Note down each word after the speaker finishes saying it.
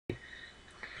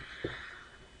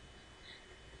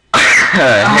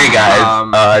Hey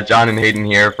guys, John and Hayden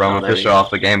here from there we Official go.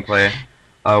 Alpha Gameplay.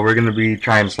 We're gonna be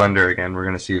trying Slender again. We're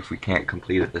gonna see if we can't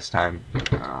complete it this time.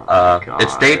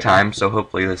 It's daytime, so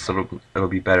hopefully it'll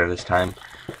be better this time.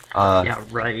 Yeah,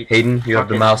 right. Hayden, you have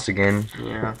the mouse again.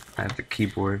 Yeah. I have the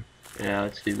keyboard. Yeah,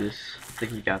 let's do this. I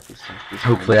think we got this.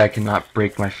 Hopefully I cannot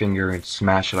break my finger and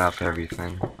smash it off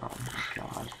everything. Oh my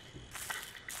god.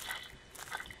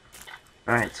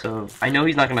 Alright, so I know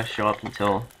he's not gonna show up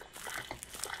until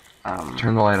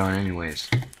Turn the light on anyways.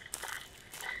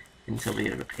 until we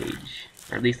hit a page.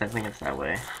 Or at least I think it's that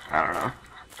way. I don't know.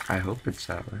 I hope it's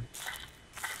that way.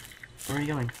 Where are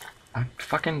you going? I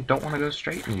fucking don't want to go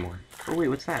straight anymore. Oh wait,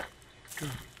 what's that? Go.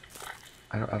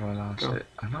 I lost Go. it.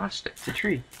 I lost it. It's a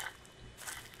tree.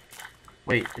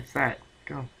 Wait, it's that.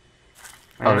 Go.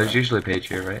 Oh, there's usually a page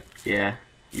here, right? Yeah,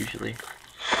 usually.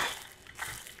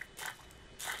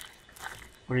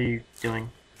 What are you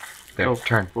doing? There, Go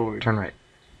turn. forward. Turn right.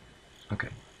 Okay.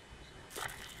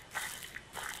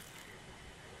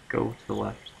 Go to the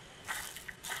left.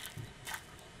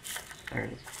 There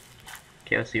it is.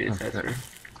 Okay, let's see what it says Okay. first.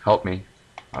 Help me.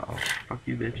 Uh-oh. Fuck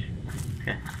you, bitch.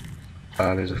 Okay.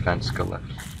 There's a fence. Go left.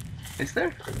 Is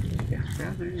there? Yeah.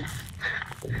 Yeah, there is.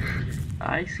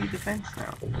 I see the fence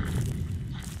now.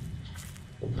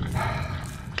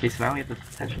 Okay, so now we have the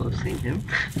potential of seeing him.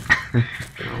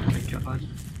 Oh my god.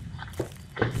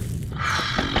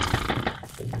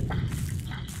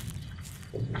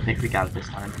 I think we got it this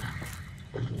time.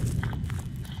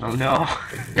 Oh no.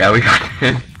 Yeah, we got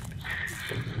it.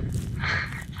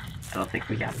 I don't think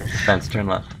we got this. Fence, turn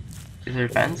left. Is there a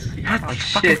fence? Yeah, Oh, the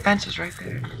fucking shit. fence is right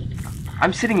there.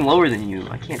 I'm sitting lower than you.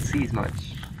 I can't see as much.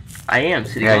 I am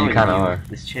sitting Yeah, lower you than kinda you. are.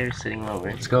 This chair's sitting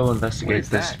lower. Let's go What investigate is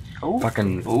this that? Oh,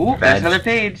 fucking oh, there's another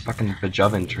page. fucking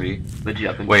Bajovin tree. The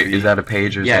jumping Wait, tree. is that a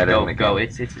page or is Yeah, that go, in the go. game?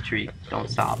 It's a tree. Don't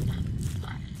stop.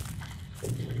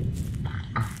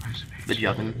 Oh, there's a page. The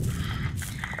jumping.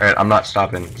 Alright, I'm not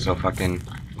stopping, so fucking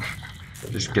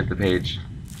just get the page.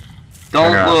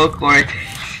 Don't around. look or it.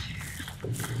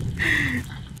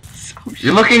 So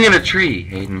You're looking at a tree,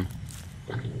 Hayden.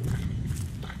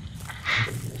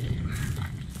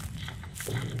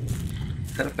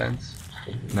 Is that a fence?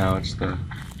 No, it's the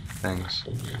things.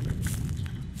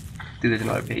 Dude, there's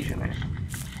another page in there.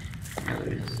 Yeah,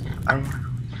 there is. I don't want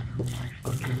Oh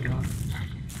my fucking god.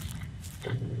 to.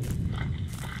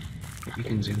 You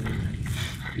can zoom in.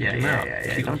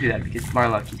 Yeah. Don't do that because my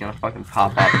luck, he's gonna fucking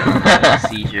pop up and I'm gonna have a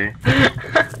seizure.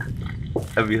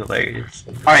 That'd be hilarious.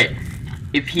 Alright,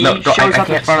 if he No, shows I up in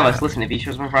can't front of us, stop. listen, if he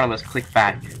shows up in front of us, click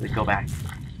back. Like, go back.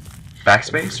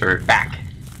 Backspace or Back.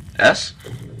 S?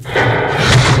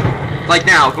 Like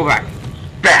now, go back.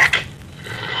 Back!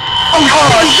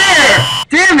 Oh,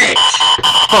 there! Damn it!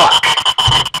 Fuck!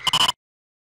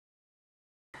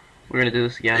 We're gonna do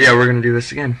this again. Yeah, we're gonna do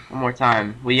this again. One more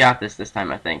time. We got this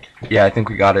time, I think. Yeah, I think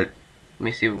we got it. Let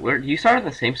me see. Where do you start in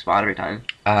the same spot every time?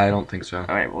 I don't think so.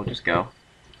 Alright, we'll just go.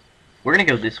 We're gonna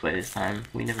go this way this time.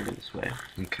 We never go this way.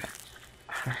 Okay.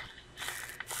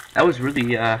 That was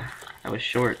really, that was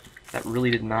short. That really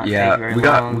did not take Yeah, very we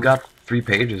long. got 3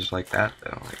 pages like that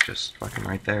though, like just fucking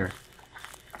right there.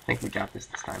 I think we got this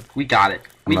time. We got it.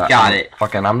 We I'm got it.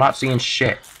 Fucking, I'm not seeing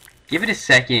shit. Give it a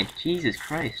second. Jesus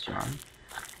Christ, John.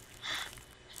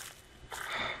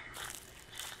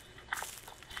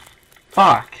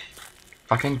 Fuck.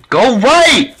 Fucking go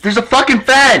right! There's a fucking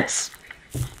fence!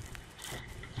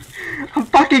 I'm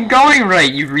fucking going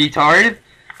right, you retard!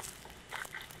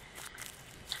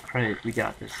 Alright, we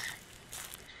got this.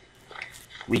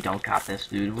 We don't got this,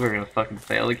 dude. We're gonna fucking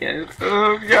fail again.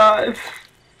 Oh god.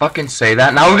 Fucking say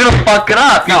that. Now we're gonna fuck it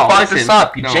up! You fucked us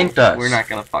up! You jinked us! We're not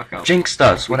gonna fuck up. Jinxed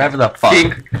us, whatever the fuck.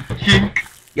 Jink.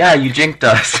 Yeah, you jinked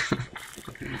us.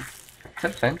 Is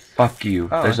that a fence? Fuck you.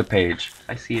 Oh. There's a page.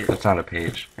 I see it. That's not a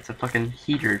page. It's a fucking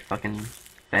heater fucking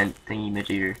vent thingy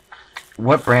majigger.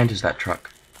 What brand is that truck?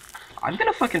 I'm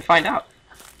gonna fucking find out.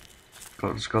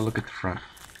 Let's go look at the front.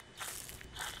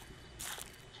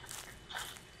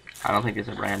 I don't think there's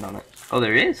a brand on it. Oh,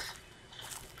 there is?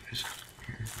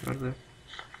 What is there?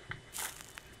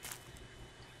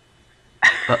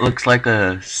 That looks like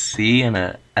a C and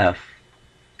a F.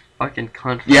 Fucking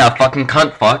cunt. Yeah, fucking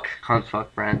cunt fuck. Cunt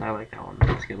fuck brand. I like that one.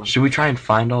 That's a good one. Should we try and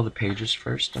find all the pages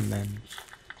first and then...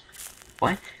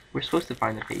 What? We're supposed to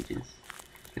find the pages.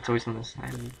 It's always on the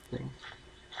side of the thing.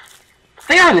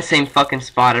 They are in the same fucking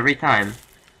spot every time.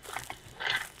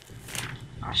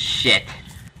 Oh shit.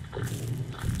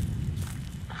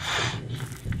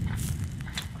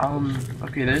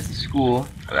 Okay, there's the school.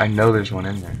 I know there's one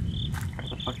in there. There's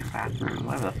the fucking bathroom.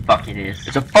 Whatever the fuck it is.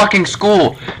 It's a fucking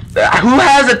school! Who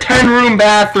has a 10-room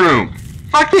bathroom?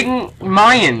 fucking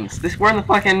Mayans. We're in the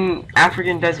fucking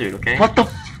African desert, okay? What the?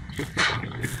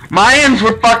 Mayans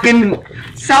were fucking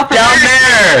South down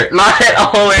there, not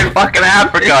all the way in fucking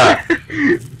Africa.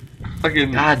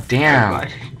 Fucking. God damn.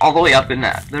 All the way up in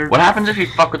that. What happens if you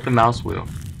fuck with the mouse wheel?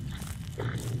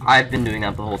 I've been doing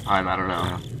that the whole time. I don't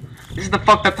know. This is the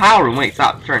fucked up tile room. Wait,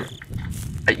 stop. Turn.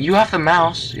 You have the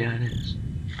mouse. Yeah, it is.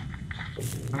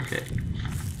 Okay.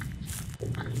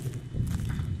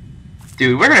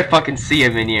 Dude, we're gonna fucking see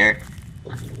him in here.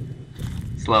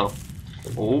 Slow.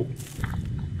 Oh.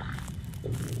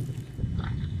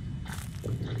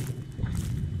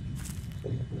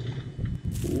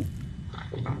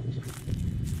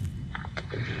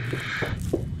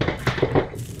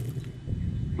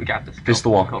 We got this. Face the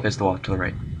wall. Face the wall to the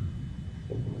right.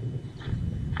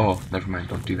 Oh, never mind.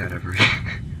 Don't do that ever.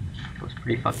 It was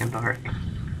pretty fucking dark.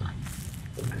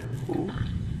 Ooh,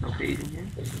 no page in here.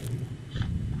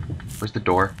 Where's the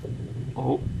door?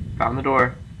 Oh, found the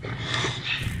door.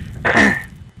 Okay,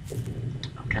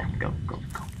 go.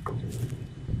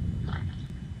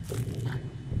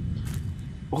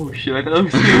 Oh shit, I thought it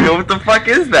was you. What the fuck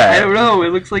is that? I don't know, it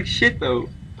looks like shit though.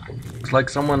 It's like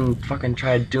someone fucking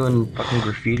tried doing fucking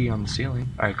graffiti on the ceiling.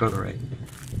 Alright, go to the right.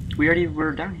 We already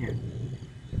were down here.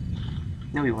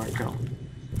 No, we weren't. Go.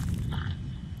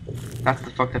 That's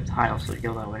the fucked up tile, so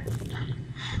go that way.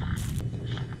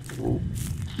 Ooh,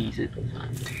 tease it.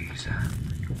 Tease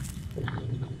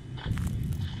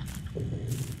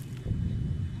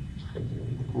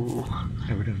Ooh.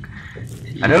 Yeah, we're doing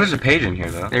good. I know there's a page in here,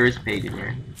 though. There is a page in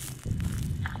here.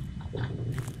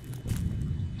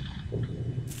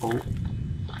 Oh.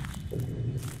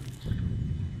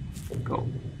 Go.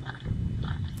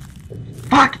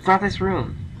 Fuck! It's not this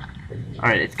room!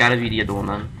 Alright, it's gotta be the other one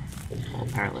then. Well,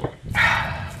 apparently.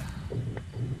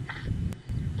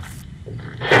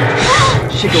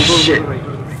 Shit, go.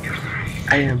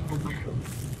 I am.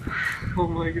 Oh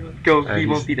my god. Go, he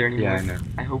won't be there anymore. Yeah, I know.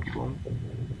 I hope he won't.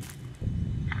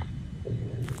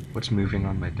 What's moving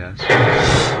on my desk?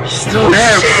 He's still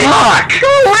there! Fuck! Go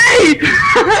away!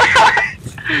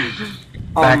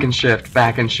 Back and shift,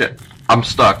 back and shift. I'm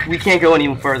stuck. We can't go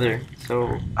any further,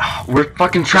 so... We're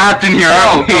fucking trapped in here,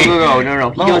 aren't we? Go. No.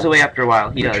 He goes away after a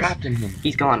while. He We're does. trapped in him.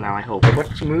 He's gone now, I hope.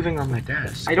 What's moving on my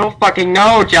desk? I don't fucking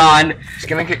know, John! It's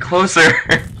gonna get closer.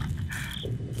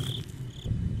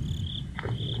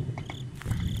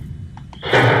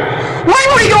 Why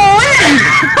would he go in?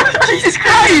 Jesus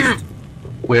Christ!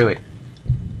 Wait.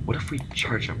 What if we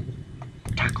charge him?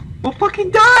 Tackle him. We'll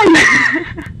fucking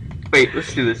die! Wait,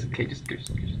 let's do this. Okay, just.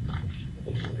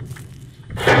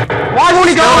 Why won't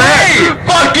he go away?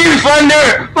 Fuck you,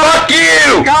 Slender! Fuck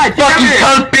you! God fucking damn it!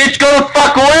 cunt bitch, go the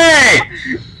fuck away!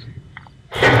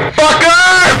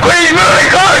 Fucker! Please move it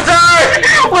closer!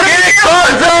 Get it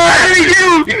closer! What do we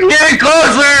do? Get it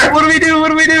closer! What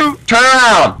do we do? Turn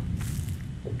around!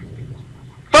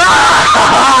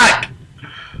 Fuck!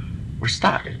 We're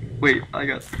stuck. Wait, I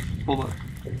got. Hold on.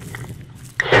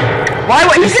 Why?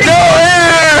 He's still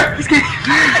there! He's getting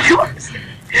close.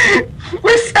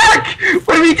 We're stuck!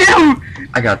 What do we do?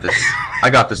 I got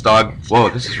this, dog. Whoa,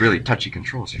 this is really touchy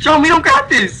controls here. John, we don't got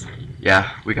this!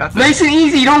 Yeah, we got this. Nice and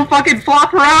easy, don't fucking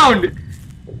flop around!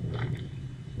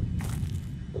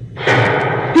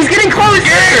 He's getting closer!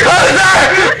 Get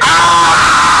closer!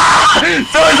 Ah!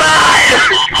 Suicide!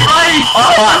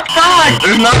 Oh, God!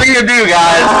 There's nothing to do,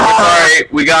 guys. Sorry,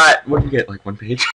 what did we get? Like 1 page?